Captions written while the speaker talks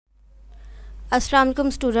Assalamu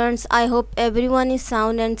alaikum students. I hope everyone is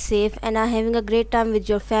sound and safe and are having a great time with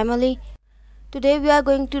your family. Today we are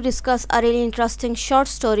going to discuss a really interesting short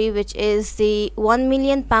story which is the £1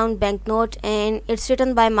 million banknote, and it's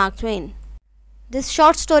written by Mark Twain. This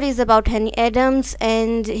short story is about Henry Adams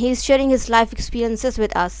and he's sharing his life experiences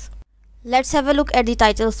with us. Let's have a look at the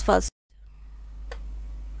titles first.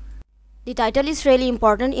 The title is really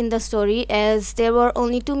important in the story as there were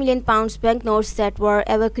only £2 million banknotes that were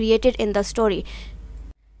ever created in the story.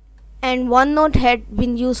 And one note had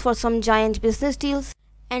been used for some giant business deals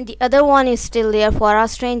and the other one is still there for a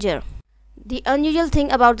stranger. The unusual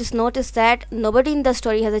thing about this note is that nobody in the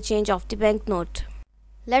story has a change of the banknote.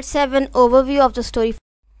 Let's have an overview of the story.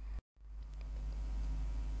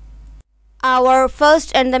 Our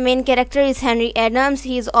first and the main character is Henry Adams.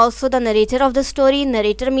 He is also the narrator of the story.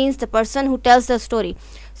 Narrator means the person who tells the story.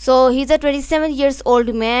 So he's a 27 years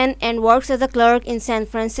old man and works as a clerk in San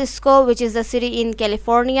Francisco, which is the city in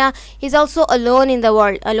California. He's also alone in the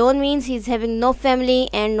world. Alone means he's having no family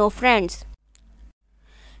and no friends.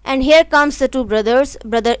 And here comes the two brothers,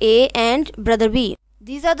 brother A and brother B.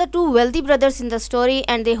 These are the two wealthy brothers in the story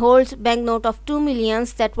and they hold banknote of 2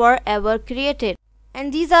 millions that were ever created.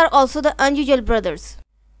 And these are also the unusual brothers.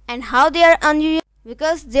 And how they are unusual?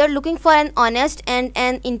 Because they are looking for an honest and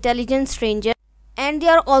an intelligent stranger. And they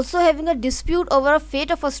are also having a dispute over a fate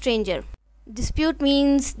of a stranger. Dispute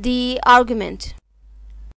means the argument.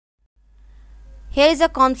 Here is a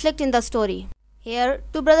conflict in the story. Here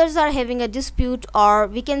two brothers are having a dispute, or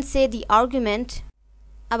we can say the argument,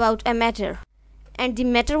 about a matter. And the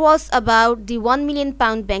matter was about the £1 million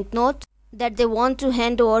banknote that they want to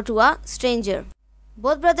hand over to a stranger.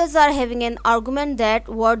 Both brothers are having an argument that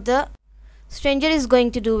what the stranger is going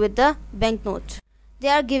to do with the banknote. They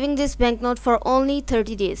are giving this banknote for only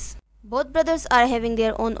 30 days. Both brothers are having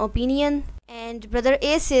their own opinion, and brother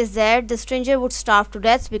A says that the stranger would starve to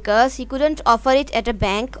death because he couldn't offer it at a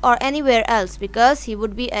bank or anywhere else because he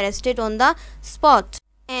would be arrested on the spot.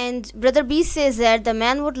 And brother B says that the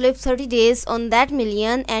man would live 30 days on that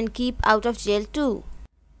million and keep out of jail too.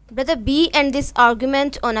 Brother B end this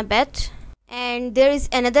argument on a bet. And there is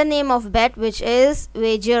another name of bet which is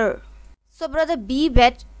wager. So brother B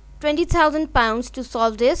bet £20,000 to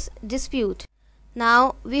solve this dispute.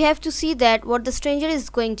 Now we have to see that what the stranger is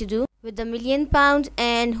going to do with the £1 million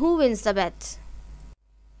and who wins the bet.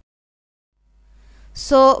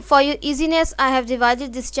 So for your easiness I have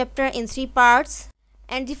divided this chapter in 3 parts,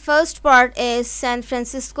 and the first part is San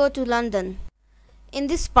Francisco to London. In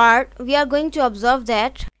this part we are going to observe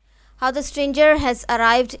that how the stranger has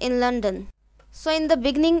arrived in London. So in the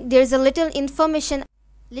beginning there is a little information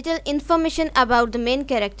about the main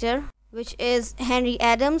character, which is Henry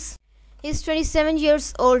Adams. He is 27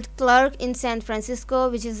 years old clerk in San Francisco,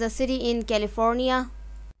 which is a city in California.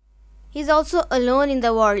 He is also alone in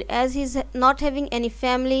the world as he is not having any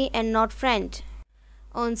family and not friend.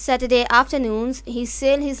 On Saturday afternoons he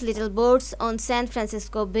sails his little boats on San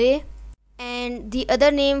Francisco Bay, and the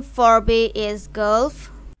other name for bay is Gulf.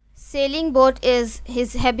 Sailing boat is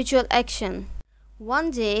his habitual action.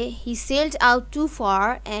 One day he sailed out too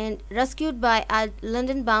far and rescued by a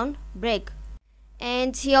London-bound brig.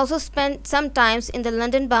 And he also spent some time in the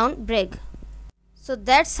London-bound brig. So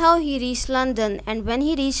that's how he reached London, and when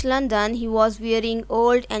he reached London he was wearing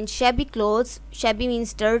old and shabby clothes. Shabby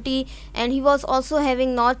means dirty, and he was also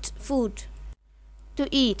having not food to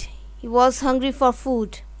eat. He was hungry for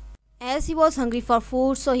food. As he was hungry for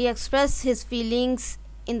food, so he expressed his feelings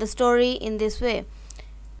in the story in this way.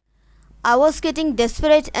 I was getting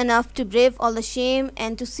desperate enough to brave all the shame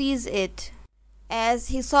and to seize it, as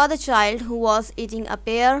he saw the child who was eating a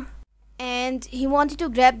pear, and he wanted to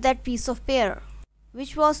grab that piece of pear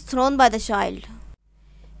which was thrown by the child.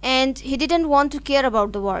 And he didn't want to care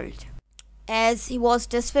about the world, as he was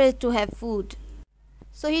desperate to have food.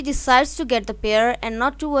 So he decides to get the pear and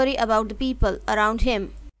not to worry about the people around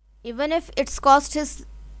him, even if it's cost his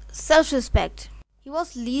self-respect. He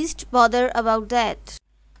was least bothered about that,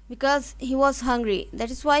 because he was hungry.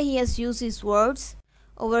 That is why he has used his words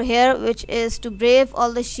over here, which is to brave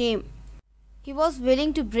all the shame. He was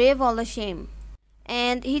willing to brave all the shame,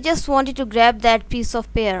 and he just wanted to grab that piece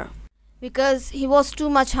of pear because he was too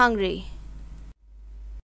much hungry.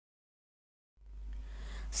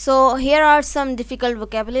 So here are some difficult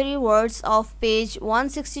vocabulary words of page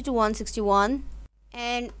 160 to 161,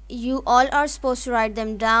 and you all are supposed to write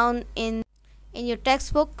them down in your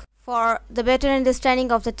textbook for the better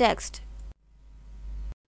understanding of the text.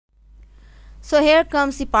 So here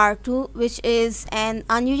comes the part 2, which is an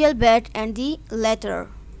unusual bet and the letter.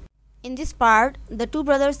 In this part, the two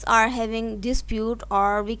brothers are having dispute,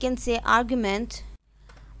 or we can say argument,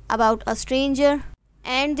 about a stranger,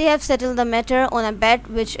 and they have settled the matter on a bet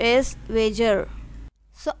which is wager.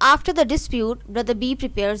 So after the dispute, brother B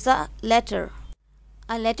prepares a letter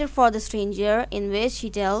for the stranger in which he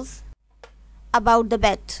tells about the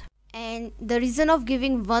bet and the reason of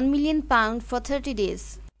giving £1,000,000 for 30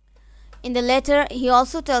 days. In the letter, he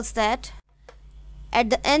also tells that at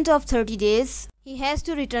the end of 30 days, he has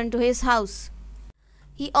to return to his house.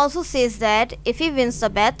 He also says that if he wins the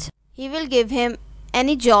bet, he will give him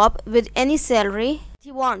any job with any salary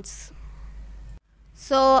he wants.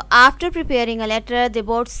 So after preparing a letter, they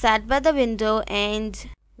both sat by the window and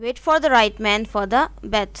wait for the right man for the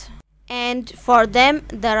bet. And for them,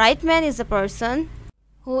 the right man is a person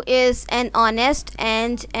who is an honest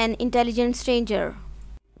and an intelligent stranger.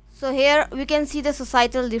 So here we can see the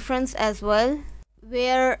societal difference as well,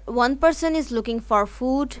 where one person is looking for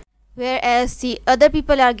food, whereas the other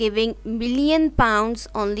people are giving £1,000,000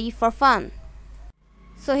 only for fun.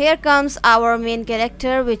 So here comes our main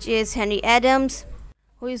character, which is Henry Adams,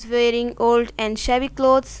 who is wearing old and shabby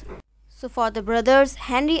clothes. So for the brothers,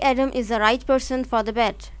 Henry Adams is the right person for the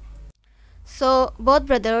bet. So both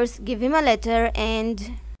brothers give him a letter,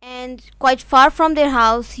 and quite far from their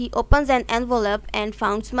house, he opens an envelope and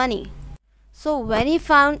finds money. So when he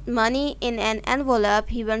found money in an envelope,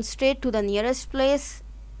 he went straight to the nearest place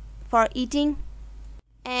for eating,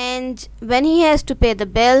 and when he has to pay the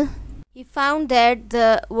bill, he found that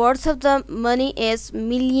the worth of the money is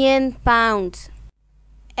 £1,000,000.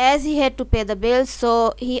 As he had to pay the bill,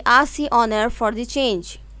 so he asked the owner for the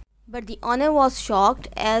change. But the owner was shocked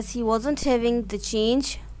as he wasn't having the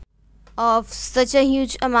change of such a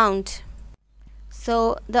huge amount.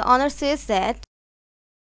 So the owner says that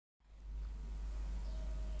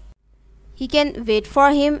he can wait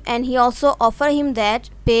for him, and he also offers him that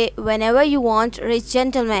pay whenever you want, rich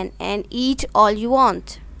gentleman, and eat all you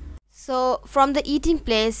want. So from the eating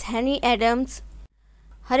place, Henry Adams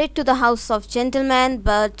hurried to the house of gentlemen,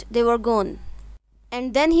 but they were gone.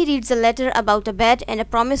 And then he reads a letter about a bet and a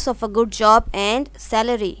promise of a good job and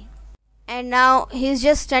salary. And now he's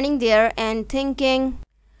just standing there and thinking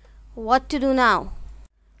what to do now.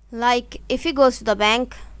 Like, if he goes to the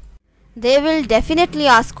bank, they will definitely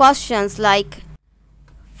ask questions like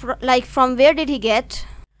from where did he get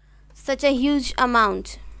such a huge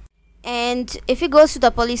amount? And if he goes to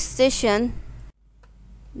the police station,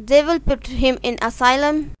 they will put him in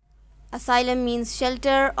asylum. Asylum means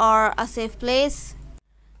shelter or a safe place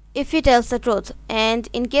if he tells the truth, and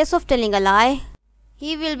in case of telling a lie,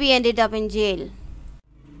 he will be ended up in jail.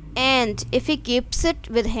 And if he keeps it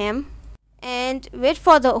with him and wait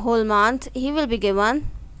for the whole month, he will be given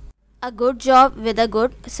a good job with a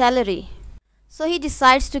good salary. So he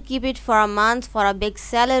decides to keep it for a month for a big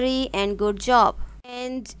salary and good job.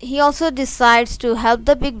 And he also decides to help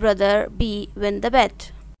the big brother B win the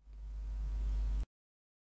bet.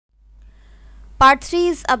 Part 3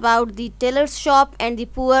 is about the tailor's shop and the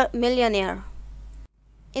poor millionaire.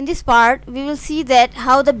 In this part, we will see that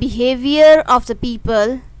how the behavior of the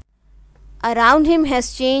people around him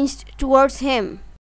has changed towards him.